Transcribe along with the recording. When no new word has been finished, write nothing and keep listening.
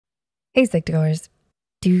Hey, Psych2Goers.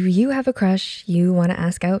 Do you have a crush you want to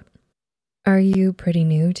ask out? Are you pretty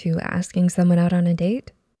new to asking someone out on a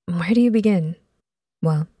date? Where do you begin?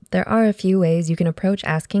 Well, there are a few ways you can approach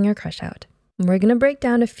asking your crush out. We're gonna break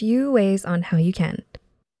down a few ways on how you can.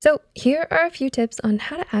 So here are a few tips on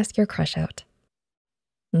how to ask your crush out.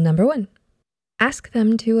 Number 1, ask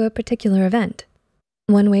them to a particular event.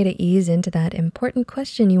 One way to ease into that important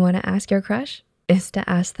question you want to ask your crush is to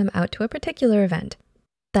ask them out to a particular event.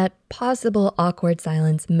 That possible awkward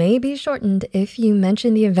silence may be shortened if you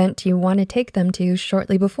mention the event you want to take them to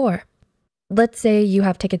shortly before. Let's say you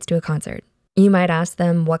have tickets to a concert. You might ask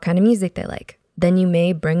them what kind of music they like. Then you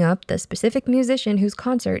may bring up the specific musician whose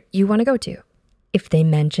concert you want to go to. If they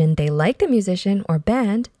mention they like the musician or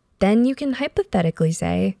band, then you can hypothetically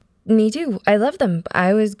say, "Me too, I love them.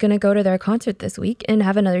 I was gonna go to their concert this week and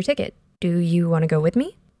have another ticket. Do you want to go with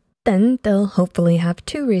me?" Then they'll hopefully have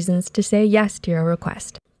 2 reasons to say yes to your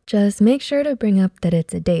request. Just make sure to bring up that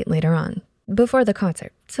it's a date later on, before the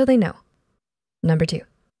concert, so they know. Number 2,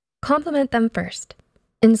 compliment them first.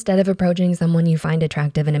 Instead of approaching someone you find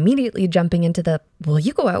attractive and immediately jumping into the, "Will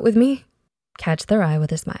you go out with me?" Catch their eye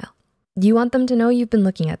with a smile. You want them to know you've been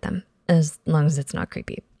looking at them, as long as it's not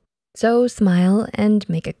creepy. So smile and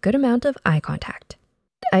make a good amount of eye contact.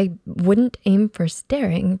 I wouldn't aim for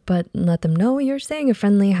staring, but let them know you're saying a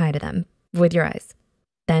friendly hi to them with your eyes.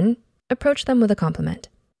 Then approach them with a compliment.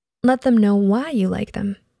 Let them know why you like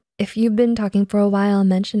them. If you've been talking for a while,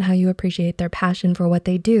 mention how you appreciate their passion for what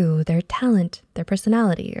they do, their talent, their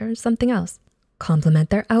personality, or something else.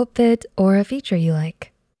 Compliment their outfit or a feature you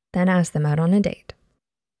like. Then ask them out on a date.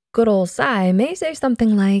 Good old Sai may say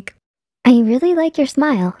something like, "I really like your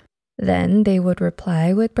smile." Then they would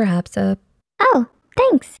reply with perhaps a, "Oh,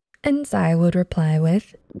 thanks. and Sai would reply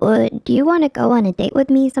with, Would you want to go on a date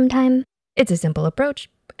with me sometime?" It's a simple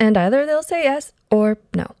approach, and either they'll say yes or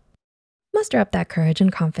no. Muster up that courage and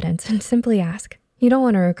confidence and simply ask. You don't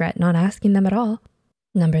want to regret not asking them at all.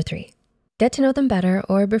 Number 3, get to know them better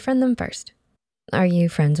or befriend them first. Are you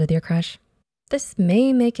friends with your crush? This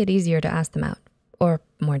may make it easier to ask them out, or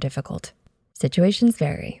more difficult. Situations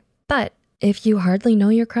vary, but if you hardly know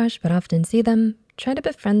your crush but often see them, try to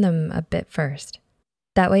befriend them a bit first.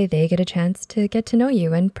 That way they get a chance to get to know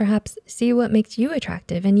you and perhaps see what makes you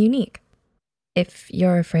attractive and unique. If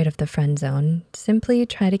you're afraid of the friend zone, simply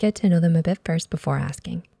try to get to know them a bit first before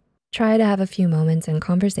asking. Try to have a few moments and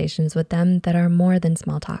conversations with them that are more than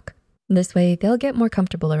small talk. This way they'll get more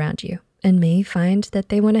comfortable around you and may find that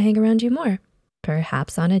they want to hang around you more,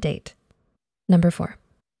 perhaps on a date. Number 4,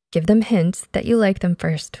 give them hints that you like them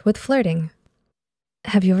first with flirting.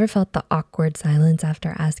 Have you ever felt the awkward silence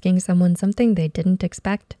after asking someone something they didn't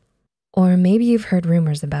expect? Or maybe you've heard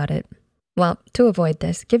rumors about it. Well, to avoid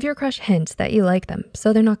this, give your crush hints that you like them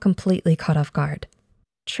so they're not completely caught off guard.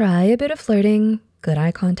 Try a bit of flirting, good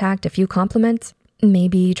eye contact, a few compliments.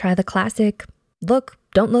 Maybe try the classic, look,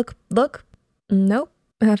 don't look, look. Nope,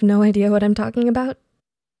 I have no idea what I'm talking about.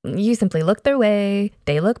 You simply look their way,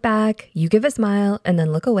 they look back, you give a smile, and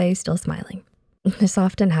then look away still smiling. This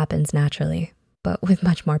often happens naturally, but with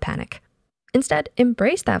much more panic. Instead,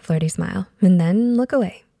 embrace that flirty smile and then look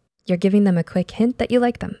away. You're giving them a quick hint that you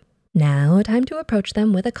like them. Now, time to approach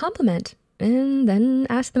them with a compliment and then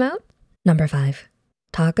ask them out. Number 5,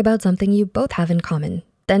 talk about something you both have in common,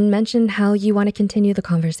 then mention how you want to continue the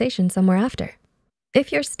conversation somewhere after.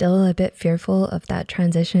 If you're still a bit fearful of that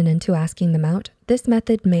transition into asking them out, this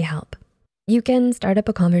method may help. You can start up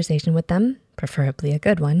a conversation with them, preferably a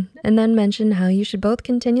good one, and then mention how you should both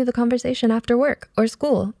continue the conversation after work or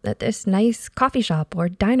school at this nice coffee shop or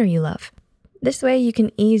diner you love. This way you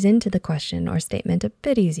can ease into the question or statement a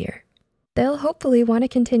bit easier. They'll hopefully want to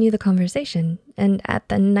continue the conversation and at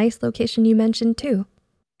the nice location you mentioned too.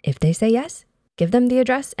 If they say yes, give them the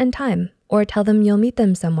address and time, or tell them you'll meet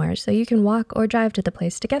them somewhere so you can walk or drive to the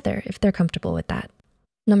place together if they're comfortable with that.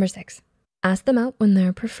 Number 6, ask them out when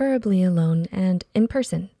they're preferably alone and in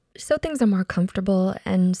person, so things are more comfortable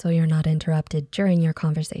and so you're not interrupted during your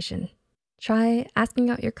conversation. Try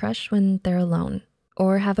asking out your crush when they're alone,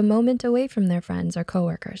 or have a moment away from their friends or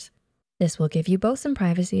coworkers. This will give you both some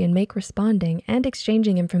privacy and make responding and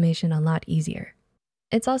exchanging information a lot easier.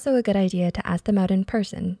 It's also a good idea to ask them out in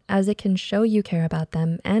person, as it can show you care about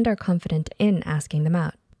them and are confident in asking them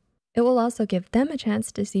out. It will also give them a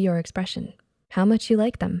chance to see your expression, how much you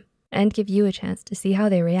like them, and give you a chance to see how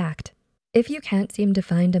they react. If you can't seem to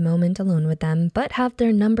find a moment alone with them, but have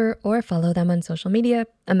their number or follow them on social media,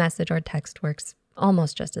 a message or text works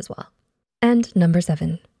almost just as well. And number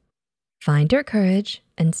 7, find your courage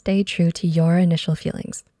and stay true to your initial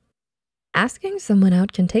feelings. Asking someone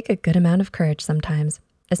out can take a good amount of courage sometimes,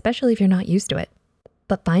 especially if you're not used to it.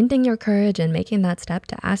 But finding your courage and making that step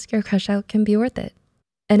to ask your crush out can be worth it.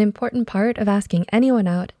 An important part of asking anyone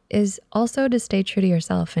out is also to stay true to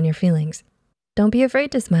yourself and your feelings. Don't be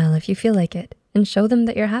afraid to smile if you feel like it and show them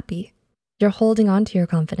that you're happy. You're holding on to your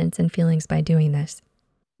confidence and feelings by doing this.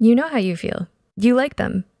 You know how you feel. You like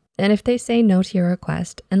them. And if they say no to your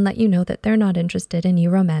request and let you know that they're not interested in you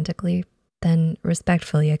romantically, then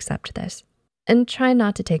respectfully accept this. And try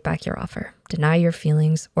not to take back your offer, deny your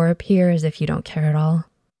feelings, or appear as if you don't care at all.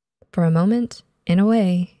 For a moment, in a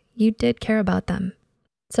way, you did care about them.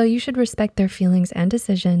 So you should respect their feelings and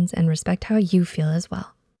decisions and respect how you feel as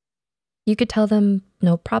well. You could tell them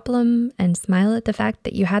no problem and smile at the fact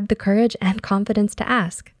that you had the courage and confidence to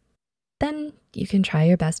ask. Then you can try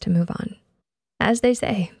your best to move on. As they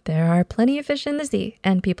say, there are plenty of fish in the sea,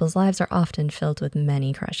 and people's lives are often filled with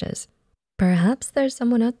many crushes. Perhaps there's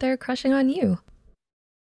someone out there crushing on you.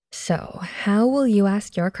 So, how will you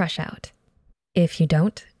ask your crush out? If you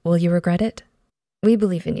don't, will you regret it? We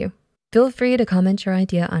believe in you. Feel free to comment your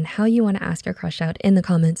idea on how you want to ask your crush out in the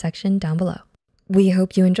comment section down below. We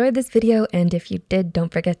hope you enjoyed this video, and if you did,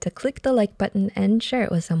 don't forget to click the like button and share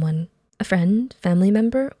it with someone, a friend, family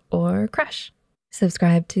member, or crush.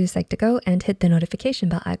 Subscribe to Psych2Go and hit the notification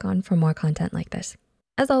bell icon for more content like this.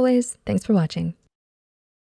 As always, thanks for watching.